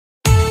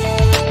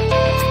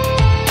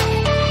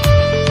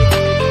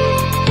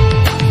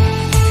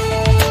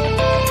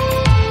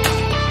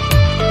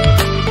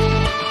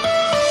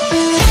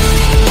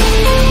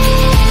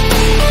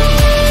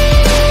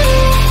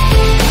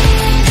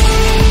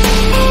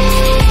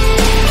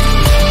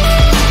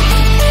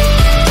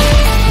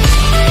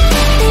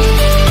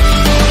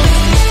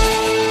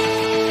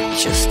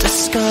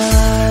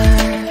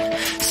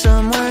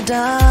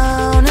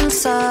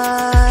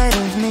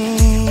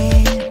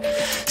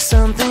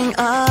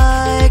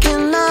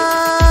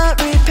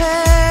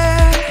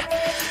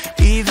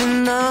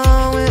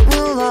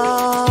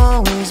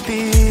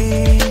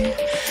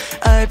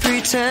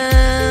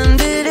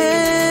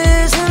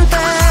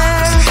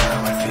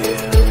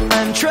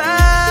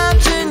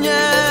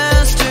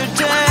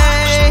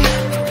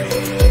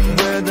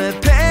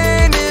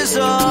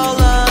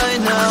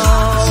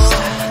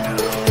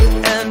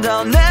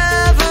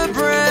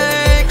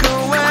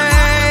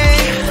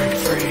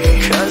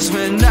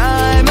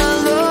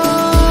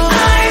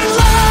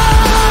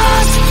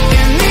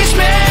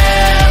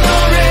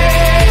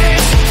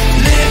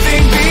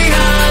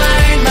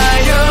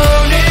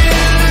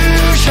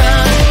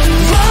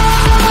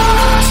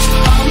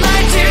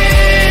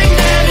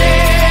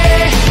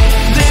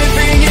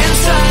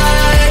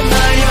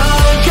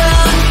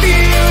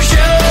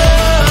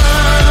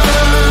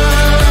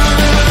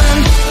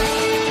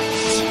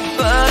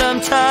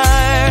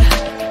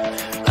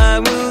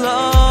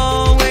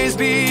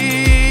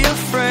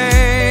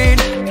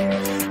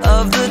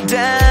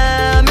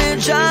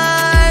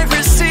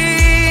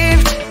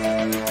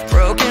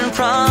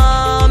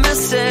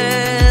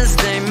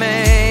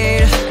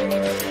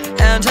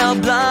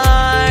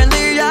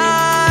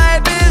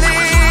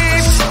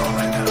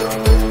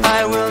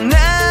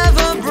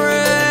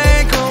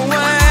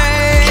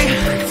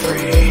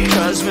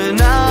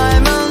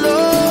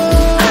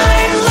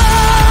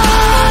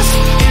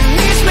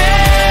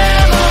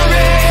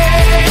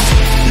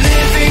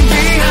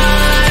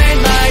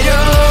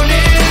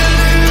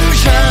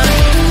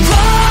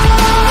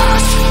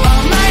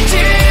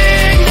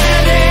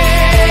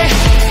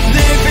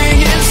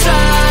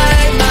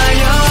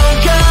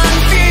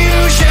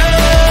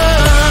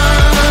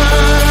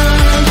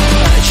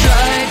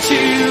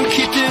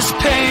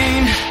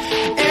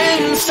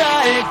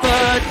inside,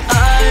 but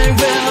I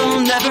will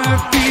never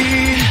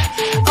be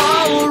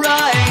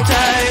alright.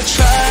 I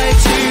try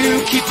to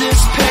keep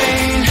this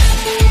pain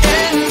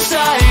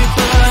inside,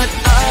 but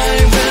I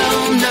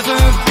will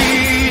never be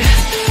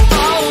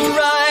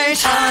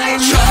alright. I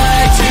try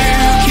to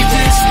keep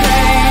this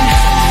pain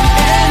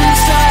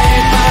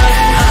inside, but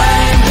I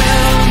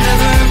will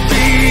never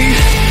be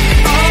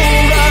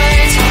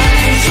alright. I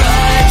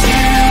try to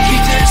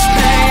keep this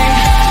pain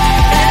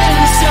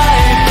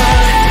inside,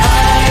 but I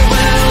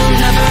will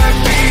never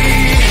be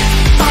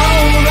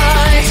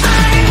alright.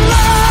 I'm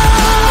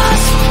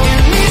lost in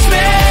these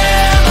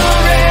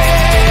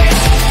memories,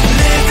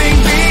 living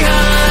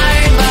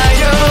behind my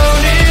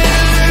own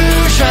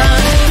illusion.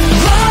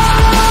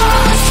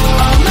 Lost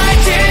all my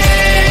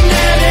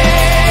dignity,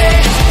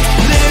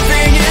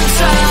 living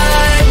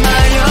inside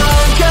my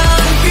own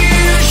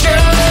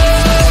confusion.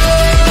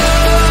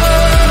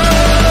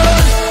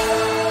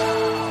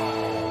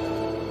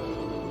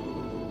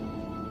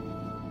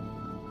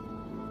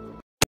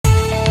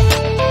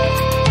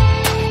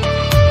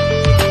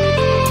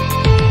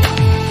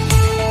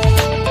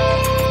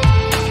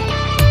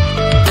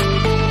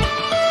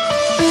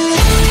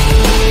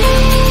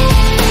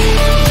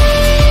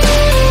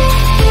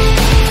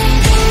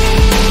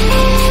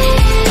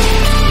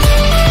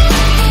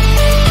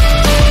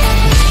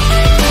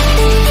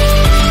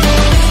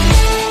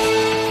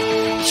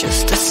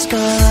 Just a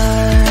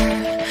scar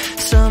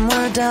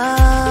somewhere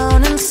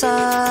down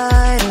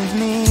inside of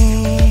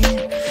me,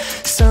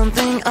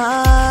 something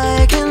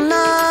I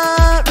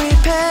cannot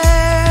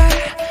repair,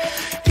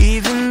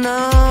 even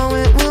though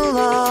it will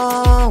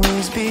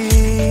always be.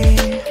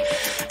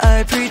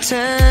 I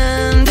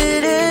pretend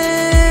it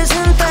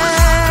isn't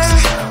there.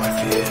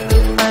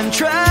 I'm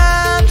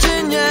trapped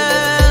in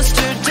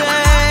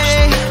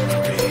yesterday,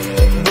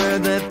 where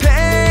the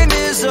pain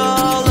is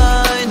all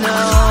I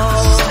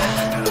know,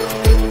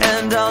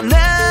 and I'll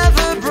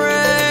never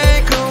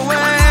break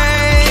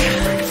away.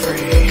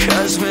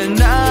 'Cause when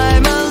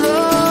I'm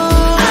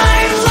alone,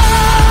 I'm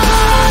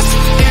lost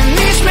in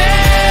these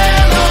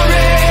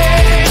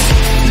memories,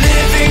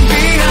 living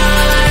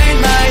behind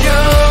my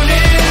own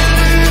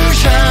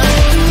illusion.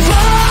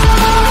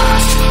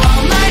 Lost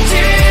all my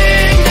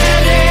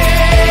dignity,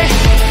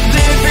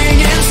 living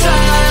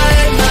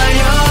inside my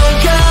own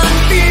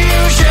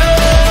confusion.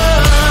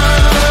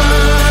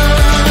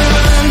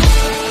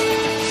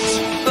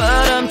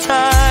 But I'm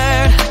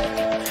tired,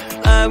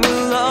 I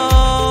will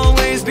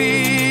always be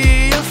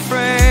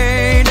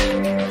afraid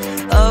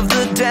of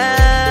the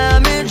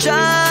damage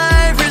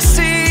I've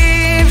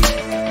received,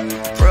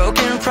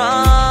 broken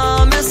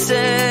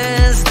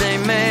promises they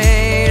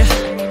made,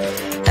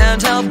 and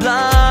how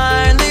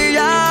blindly I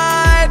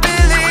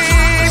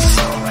believed.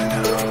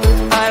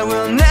 I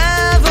will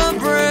never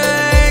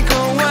break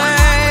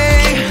away,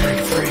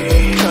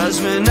 'cause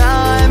when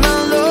I'm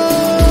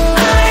alone,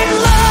 I'm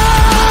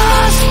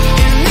lost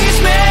in these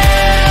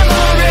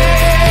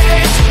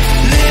memories,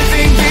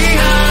 living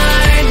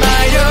behind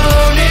my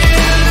own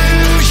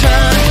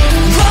illusion.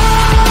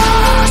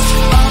 Lost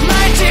all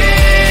my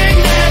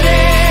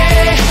dignity,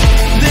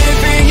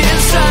 living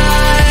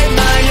inside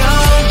my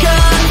own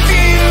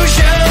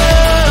confusion.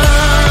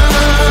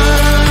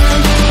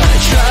 I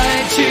try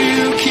to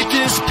keep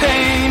this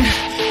pain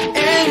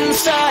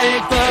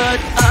inside, but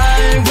I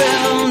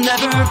will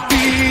never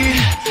be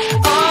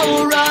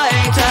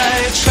alright. I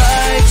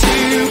try to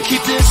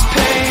keep this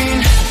pain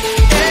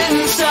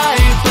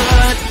inside,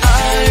 but I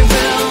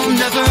will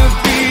never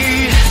be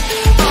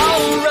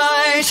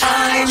alright. I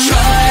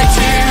try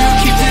to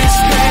keep this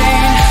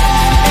pain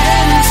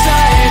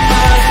inside,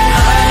 but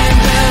I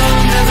will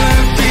never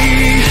be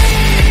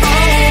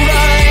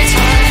alright. I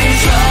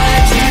try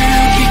to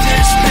keep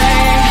this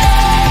pain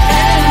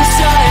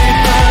inside,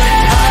 but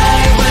I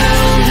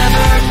will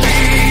never be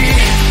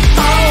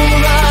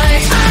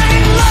alright.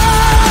 I'm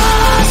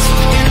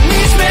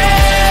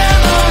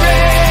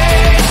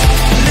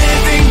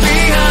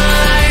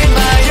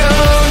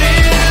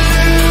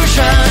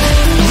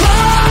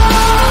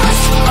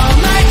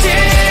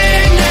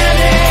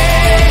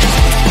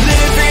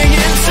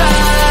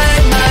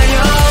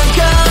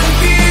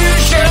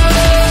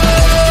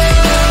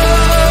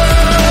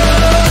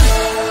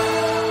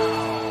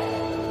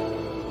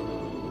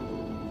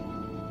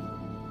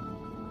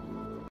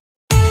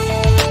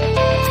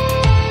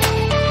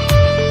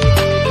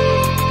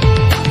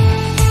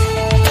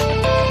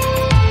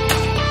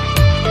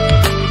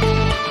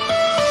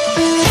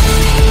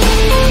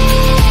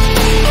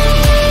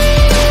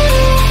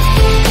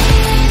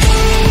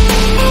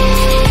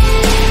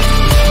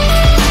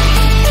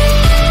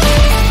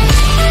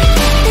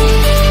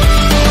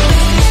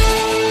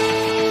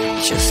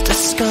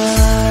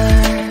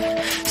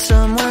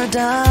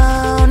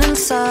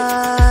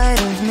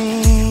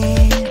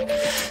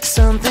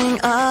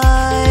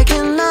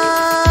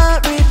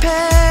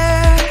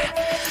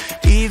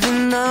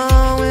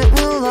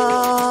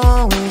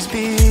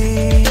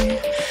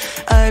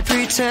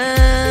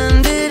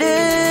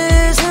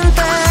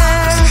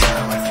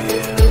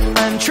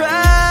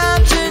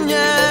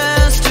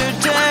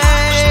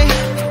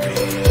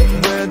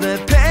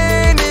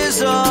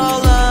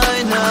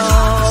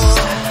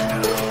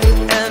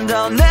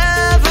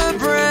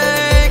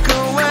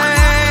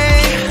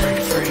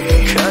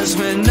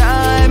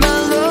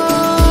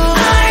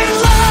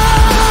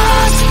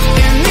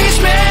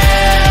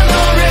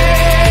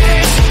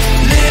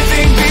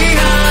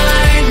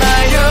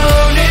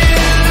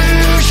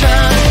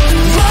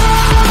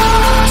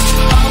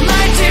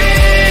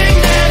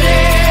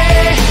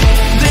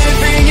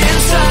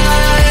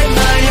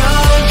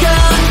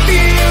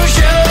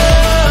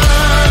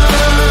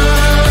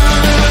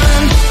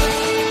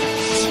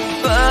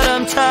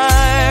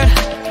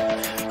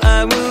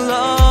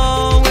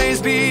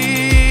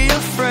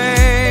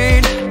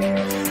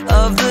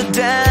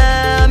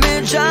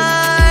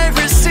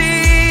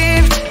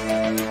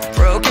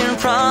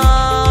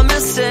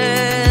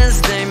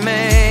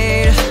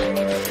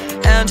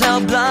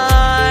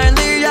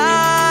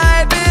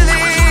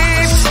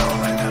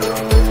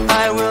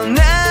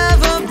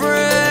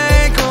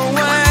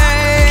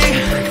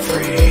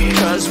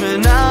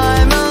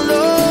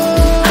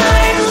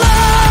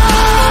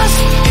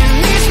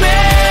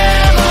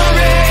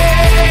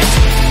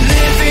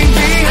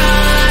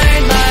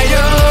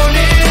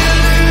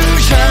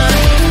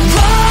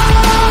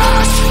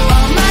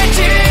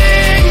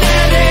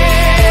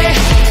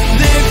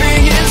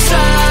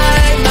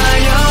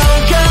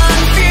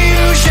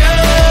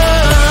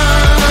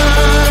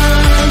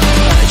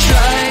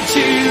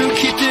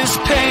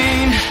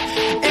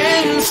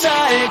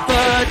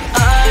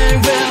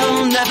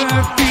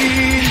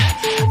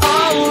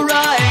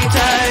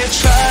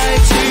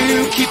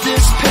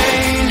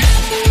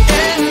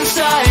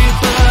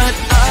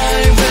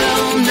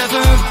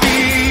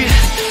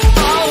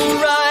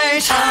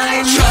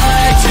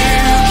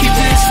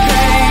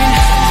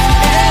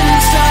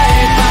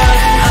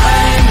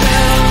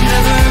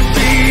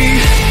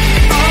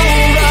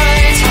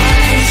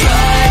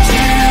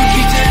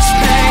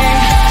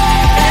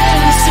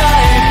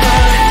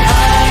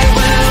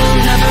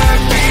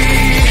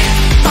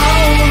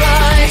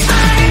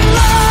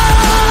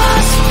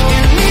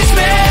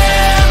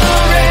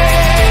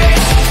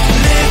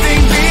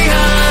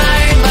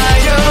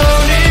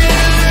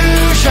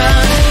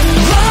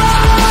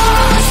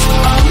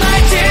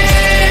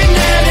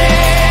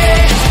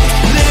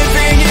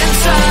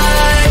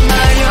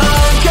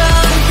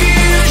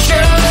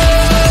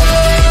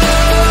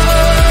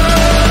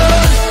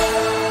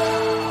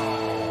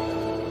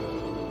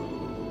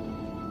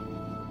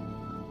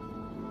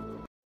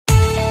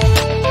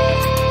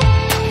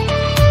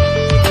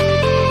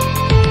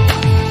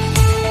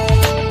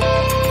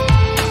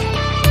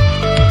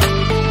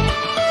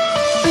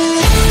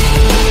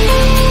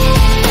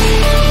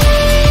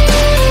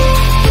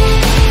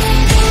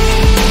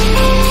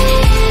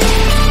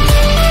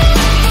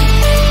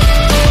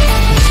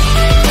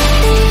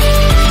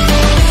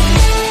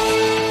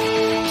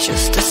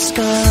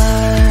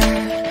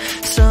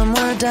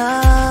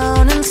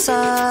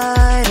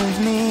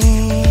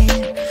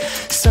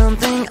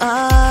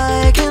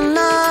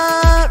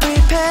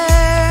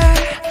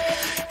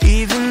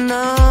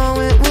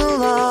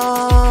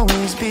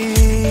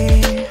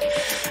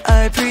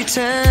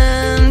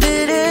pretend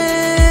it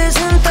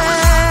isn't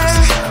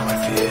there.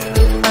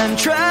 I'm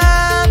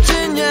trapped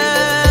in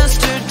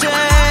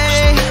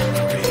yesterday,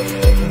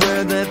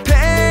 where the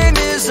pain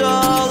is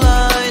all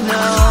I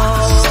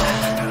know,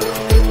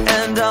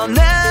 and I'll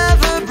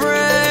never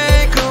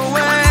break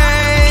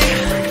away.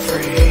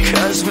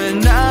 'Cause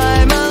when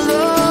I'm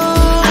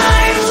alone,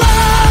 I'm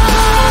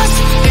lost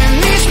in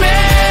these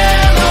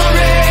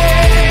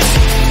memories,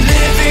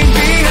 living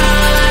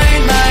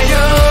behind my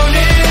own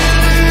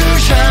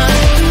illusion.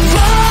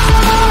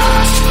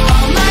 Lost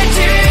all my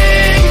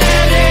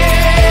dignity,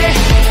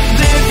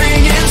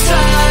 living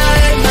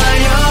inside my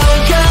own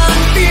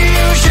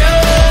confusion.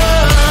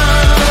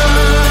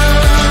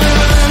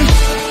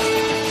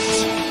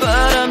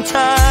 But I'm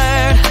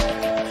tired,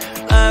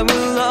 I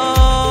will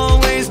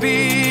always be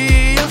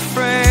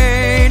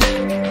afraid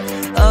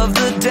of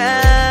the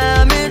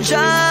damage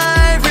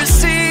I've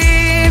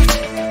received,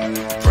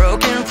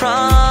 broken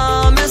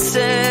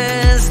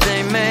promises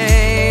they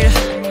made,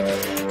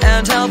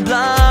 and how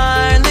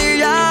blindly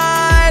I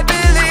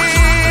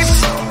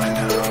believed.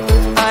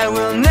 I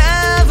will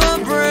never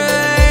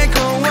break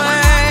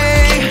away,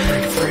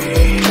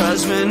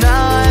 'cause when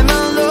I'm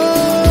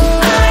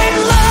alone, I'm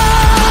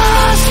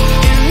lost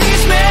in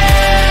these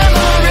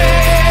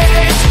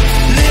memories,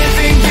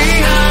 living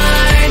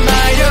behind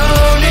my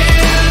own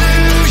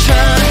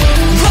illusion.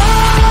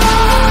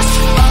 Lost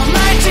all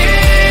my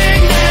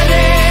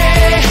dignity,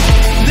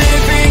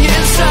 living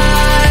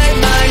inside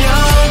my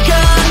own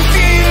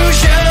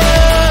confusion.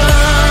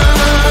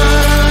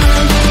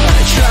 I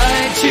try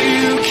to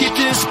keep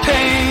this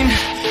pain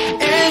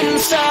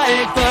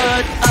inside,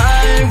 but I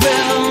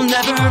will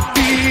never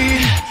be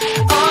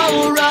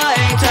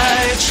alright. I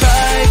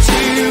try to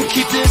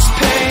keep this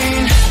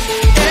pain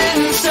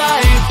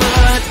inside,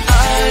 but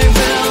I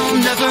will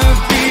never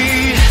be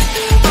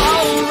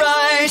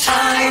alright. I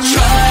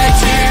try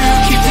to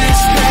keep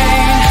this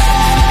pain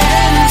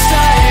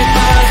inside,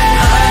 but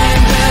I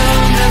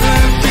will never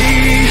be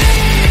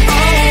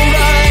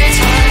alright.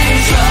 I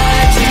try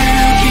to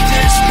keep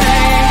this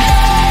pain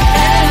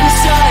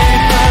inside,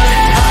 but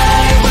I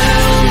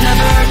will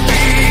never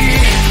be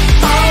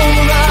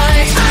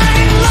alright.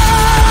 I'm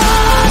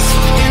lost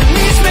in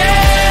these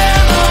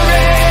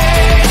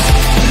memories,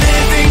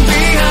 living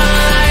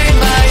behind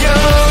my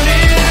own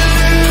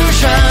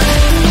illusion.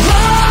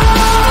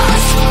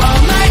 Lost all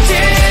my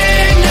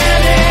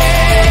dignity,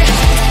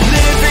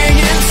 living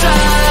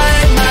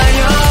inside my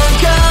own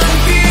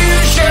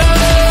confusion.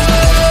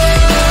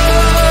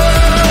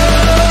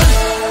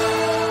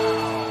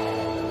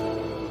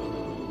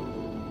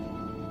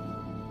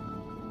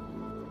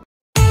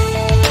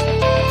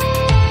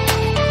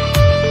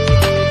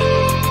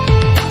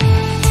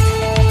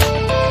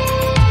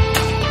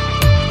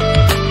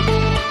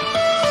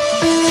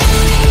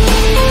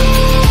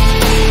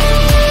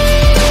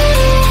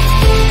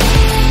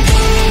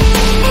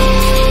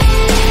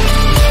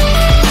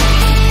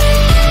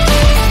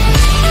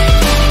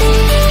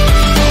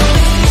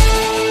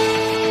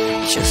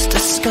 Just a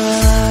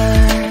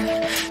scar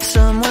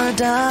somewhere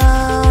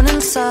down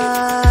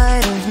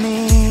inside of me,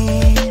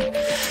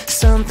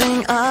 something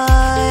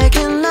I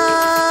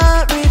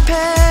cannot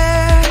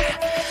repair,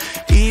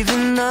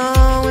 even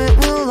though it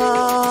will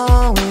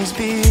always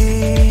be.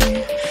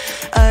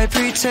 I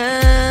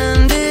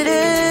pretend it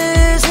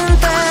isn't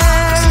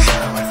there.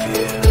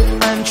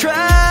 I'm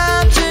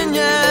trapped in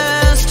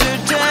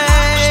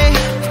yesterday,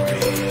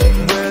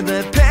 where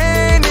the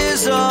pain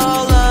is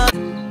all I.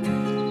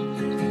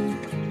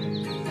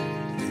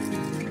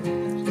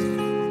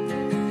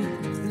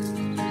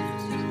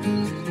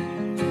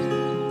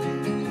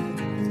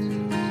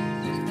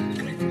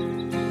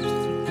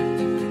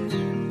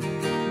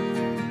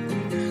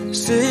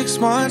 Six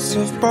months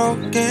of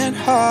broken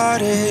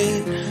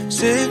hearted,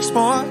 6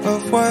 more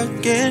of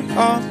working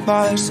on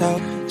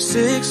myself.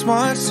 6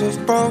 months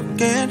of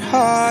broken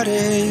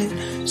hearted,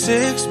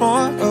 6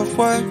 more of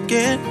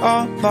working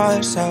on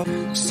myself.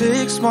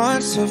 6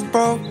 months of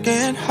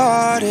broken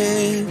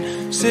hearted,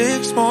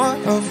 6 more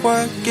of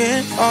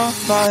working on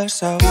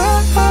myself.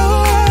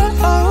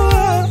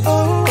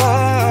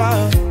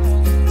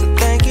 So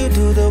thank you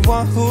to the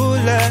one who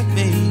let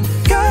me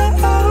go.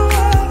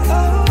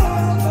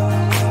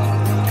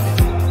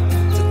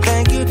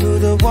 To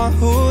the one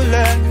who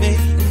let me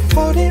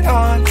holding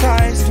on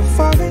tight, still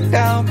falling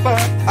down,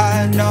 but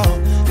I know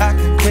I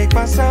can pick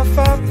myself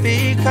up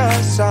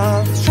because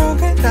I'm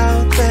stronger now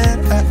than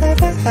I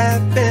ever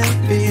have been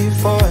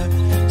before.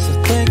 So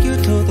thank you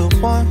to the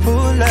one who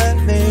let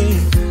me.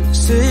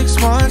 6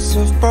 months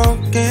of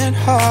broken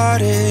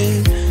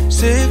hearted,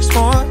 6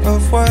 more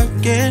of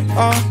working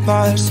on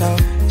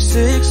myself.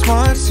 6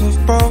 months of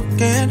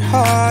broken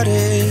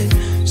hearted,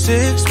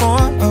 6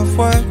 more of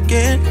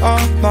working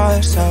on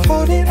myself.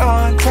 Holding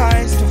on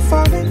tight, still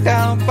falling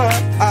down,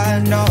 but I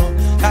know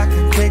I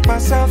can pick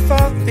myself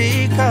up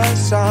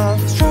because I'm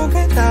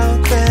stronger now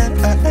than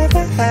I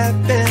ever have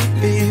been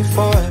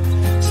before.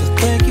 So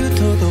thank you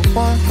to the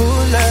one who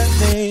let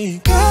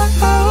me go.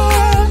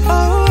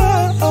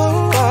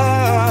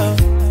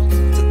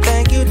 So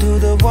thank you to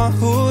the one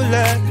who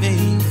let me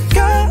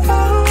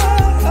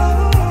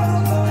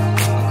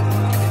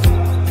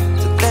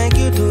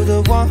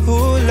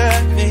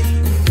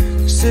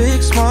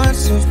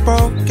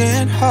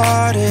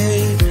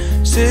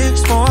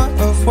 6 more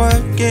of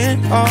working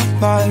on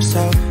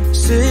myself.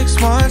 6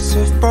 months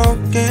of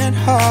broken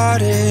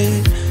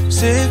hearted.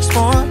 6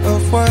 more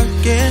of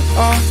working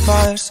on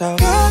myself.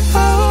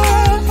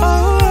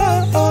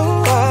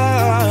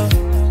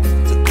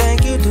 So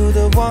thank you to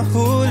the one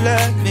who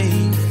let me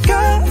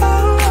go.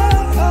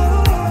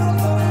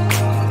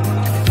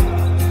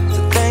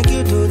 So thank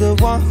you to the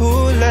one who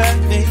let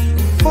me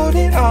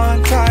holding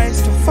on tight,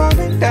 still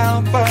falling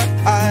down, but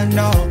I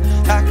know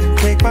I can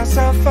pick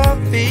myself up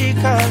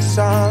because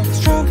I'm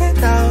stronger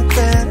now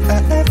than I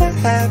ever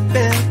have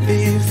been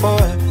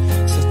before.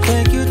 So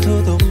thank you to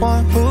the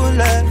one who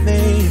let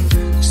me.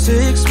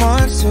 6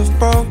 months of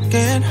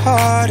broken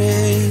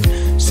hearted.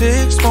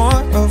 6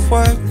 more of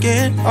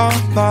working on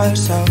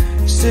myself.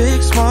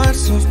 6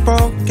 months of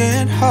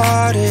broken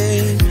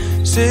hearted.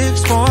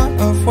 6 more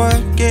of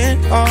working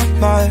on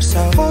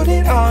myself.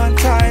 Holding on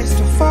tight,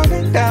 still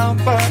falling down,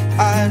 but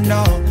I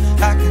know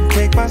I can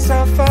pick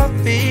myself up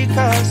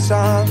because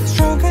I'm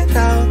stronger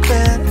now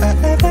than I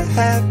ever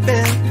have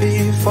been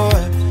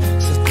before.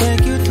 So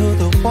thank you to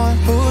the one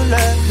who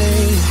let me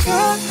go.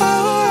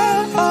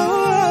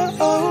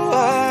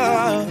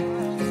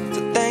 So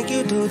thank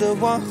you to the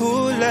one who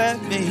let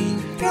me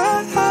go.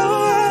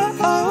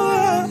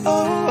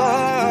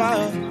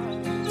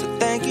 So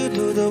thank you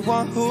to the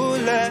one who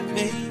let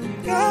me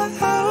go.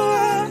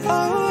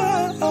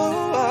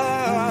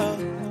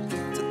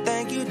 So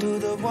thank you to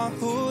the one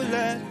who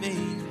let me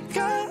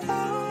go.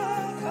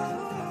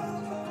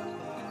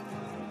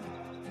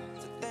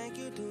 So thank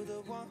you to the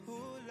one who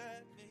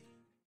let me.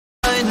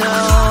 I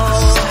know,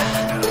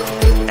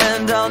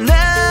 and I'll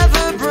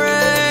never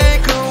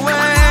break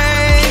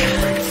away,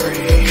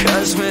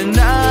 'cause when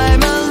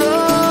I'm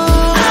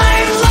alone,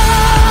 I'm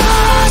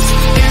lost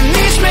in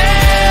these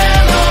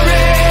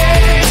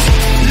memories,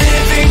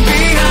 living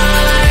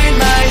behind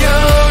my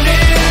own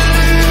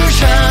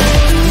illusion,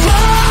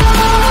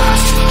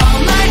 lost all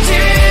my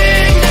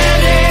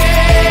dignity,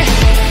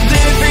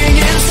 living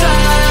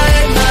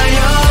inside my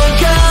own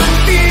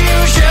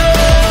confusion.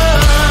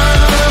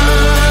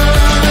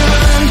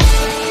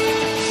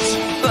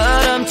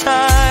 But I'm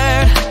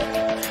tired,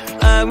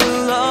 I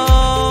will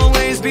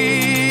always be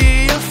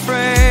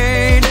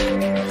afraid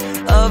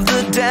of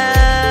the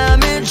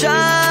damage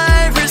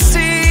I've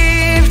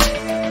received,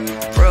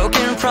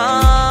 broken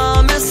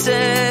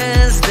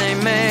promises they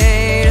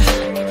made,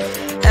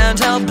 and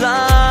how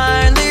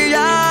blindly I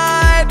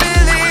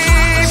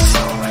believed.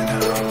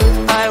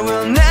 I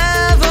will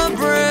never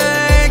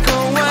break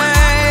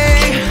away,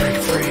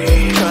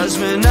 'cause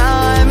when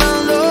I'm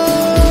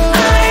alone,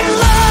 I'm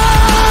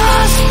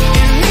lost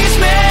in these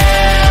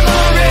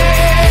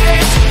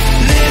memories,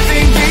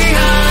 living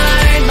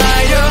behind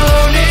my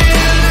own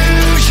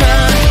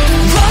illusion,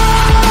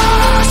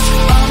 lost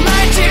all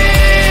my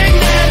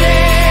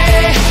dignity,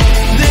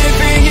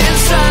 living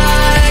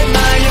inside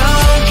my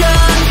own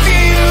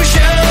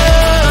confusion.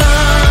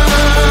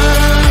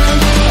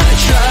 I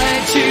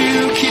tried to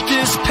keep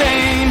this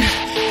pain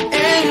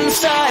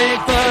inside,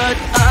 but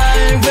I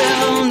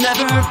will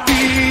never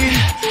be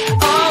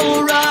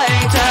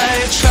alright. I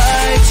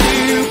tried to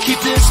keep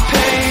this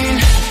pain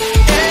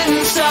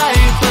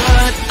inside,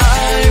 but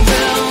I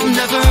will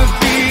never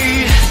be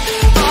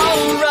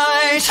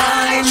alright. I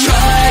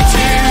tried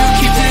to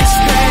keep this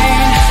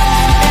pain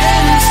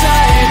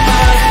inside,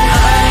 but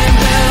I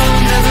will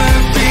never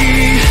be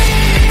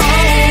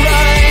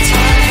alright.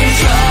 I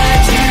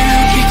tried to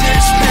keep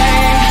this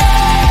pain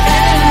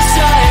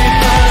inside,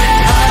 but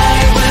I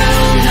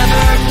will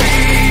never be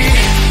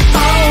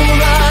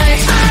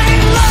alright.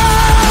 I'm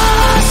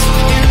lost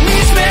in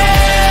these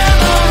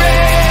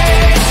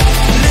memories,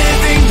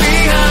 living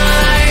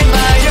behind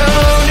my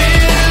own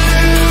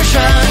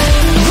illusion,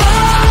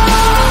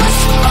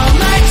 lost all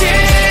my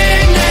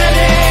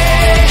dignity,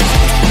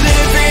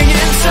 living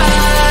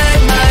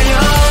inside my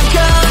own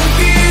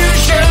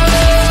confusion.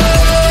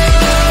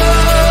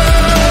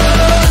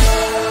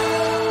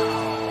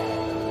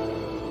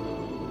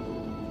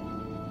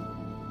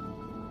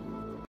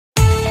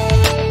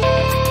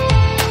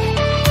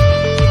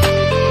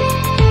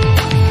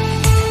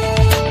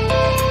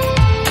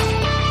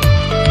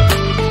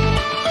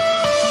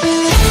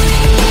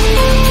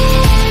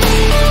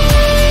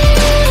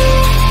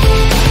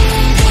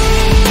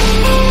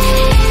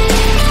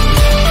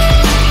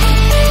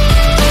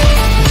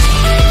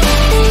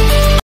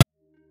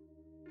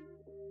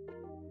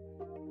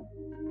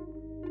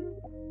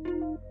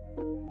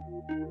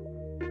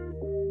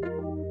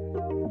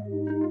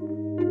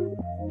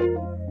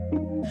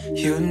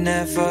 You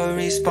never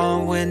respond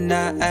when I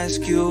ask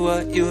you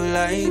what you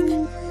like.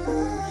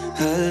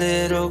 A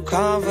little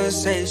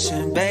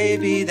conversation,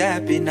 baby,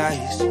 that'd be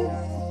nice.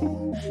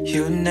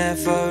 You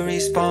never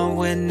respond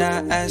when I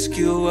ask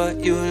you what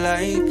you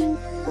like.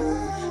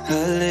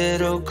 A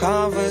little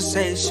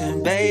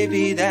conversation,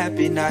 baby, that'd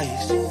be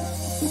nice.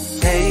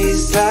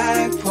 Tastes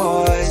like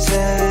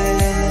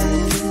poison,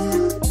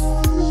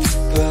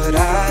 but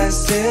I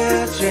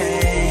still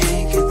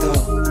drink it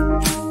though.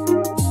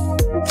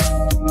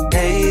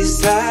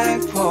 Tastes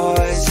like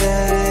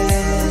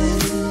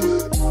poison,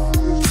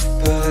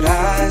 but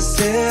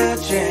still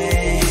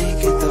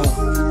drink it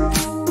though.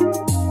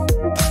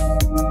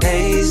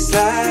 Tastes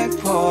like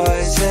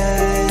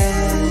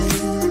poison,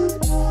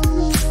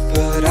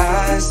 but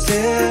I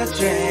still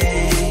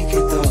drink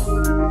it though.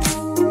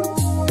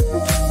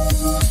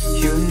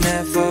 You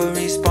never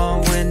respond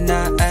when I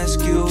ask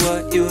you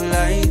what you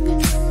like.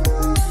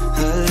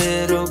 A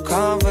little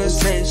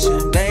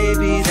conversation,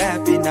 baby,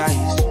 that'd be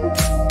nice.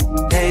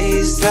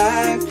 Tastes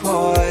like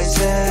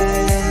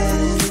poison,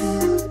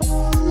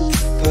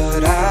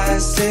 but I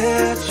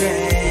still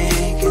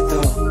drink it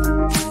though.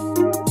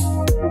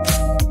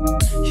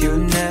 You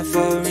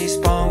never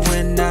respond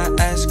when I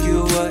ask you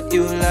what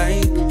you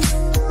like.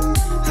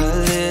 A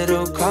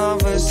little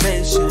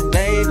conversation,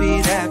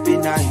 baby, that'd be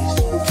nice.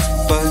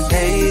 But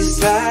tastes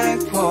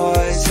like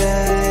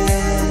poison,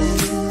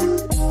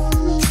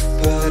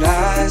 but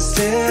I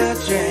still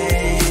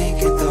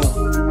drink it though.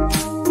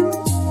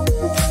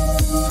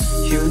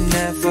 You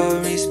never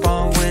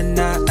respond when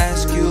I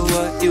ask you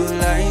what you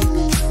like.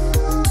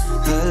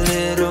 A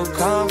little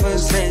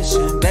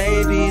conversation,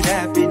 baby,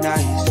 that'd be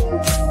nice.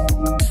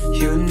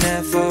 You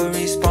never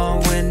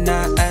respond when I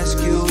ask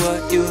you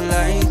what you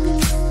like.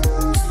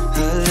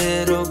 A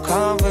little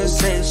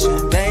conversation,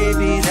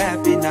 baby,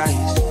 that'd be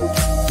nice.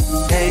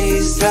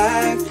 Tastes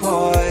like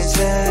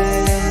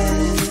poison,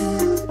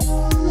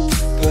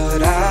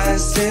 but I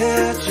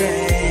still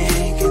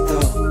drink it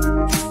though.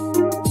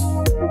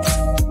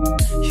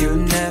 You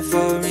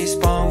never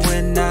respond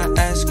when I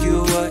ask you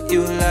what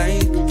you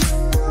like.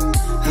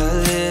 A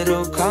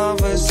little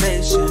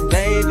conversation,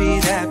 baby,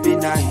 that'd be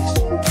nice.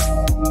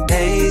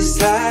 Tastes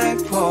like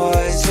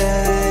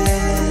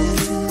poison,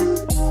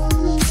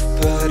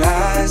 but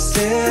I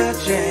still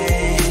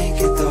drink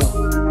it though.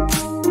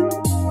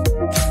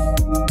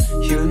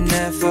 You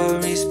never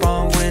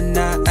respond when I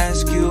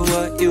ask you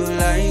what you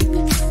like.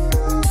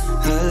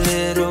 A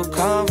little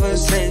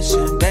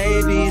conversation,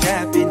 baby,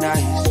 that'd be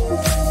nice.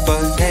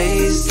 But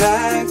tastes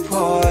like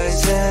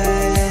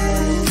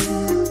poison,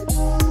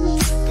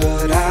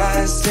 but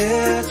I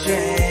still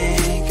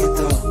drink it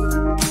though.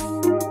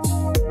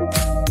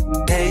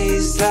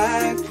 Tastes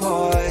like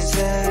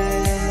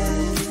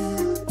poison,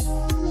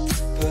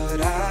 but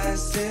I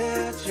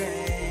still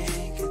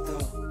drink it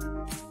though.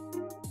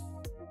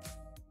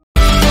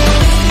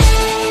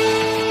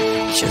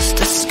 Just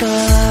a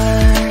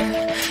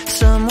scar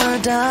somewhere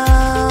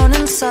down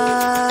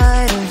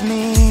inside of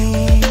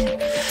me,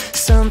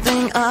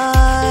 something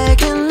I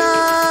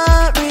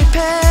cannot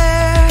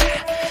repair,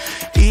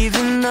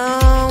 even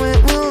though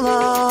it will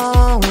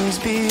always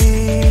be.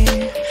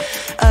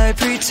 I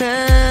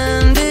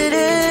pretend it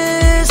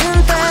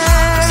isn't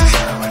there.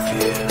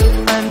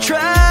 I'm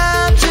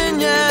trapped in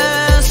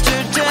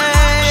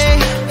yesterday,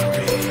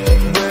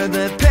 where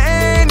the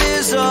pain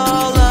is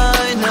all I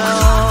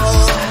know,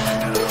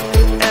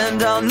 and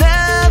I'll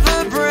never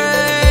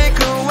break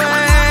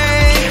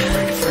away.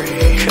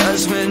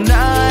 'Cause when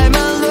I'm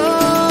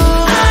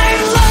alone,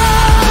 I'm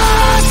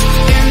lost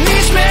in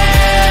these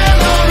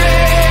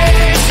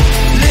memories,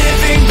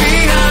 living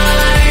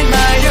behind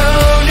my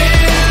own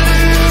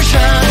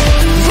illusion.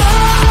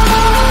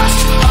 Lost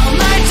all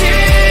my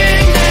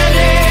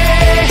dignity,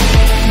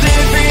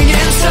 living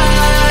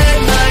inside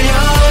my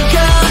own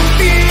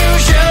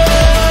confusion.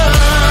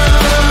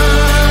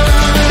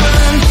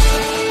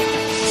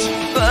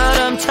 But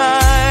I'm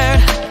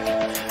tired,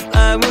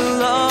 I will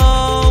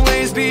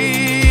always be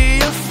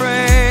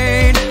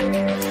afraid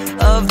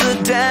of the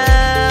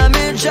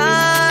damage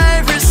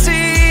I've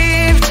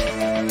received,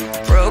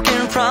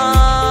 broken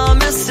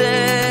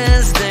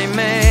promises they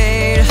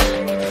made,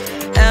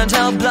 and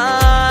how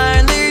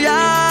blindly I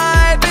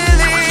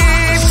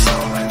believed.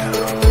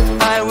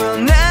 I will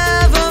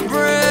never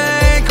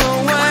break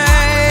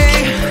away,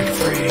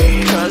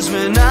 'cause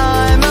when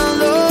I'm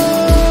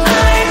alone,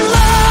 I'm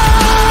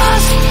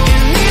lost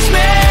in these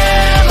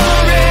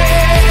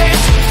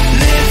memories,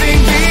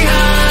 living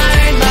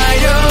behind my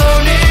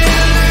own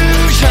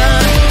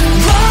illusion.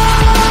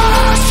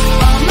 Lost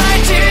all my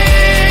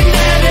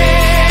dignity,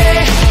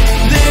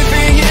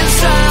 living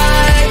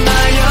inside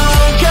my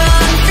own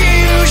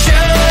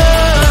confusion.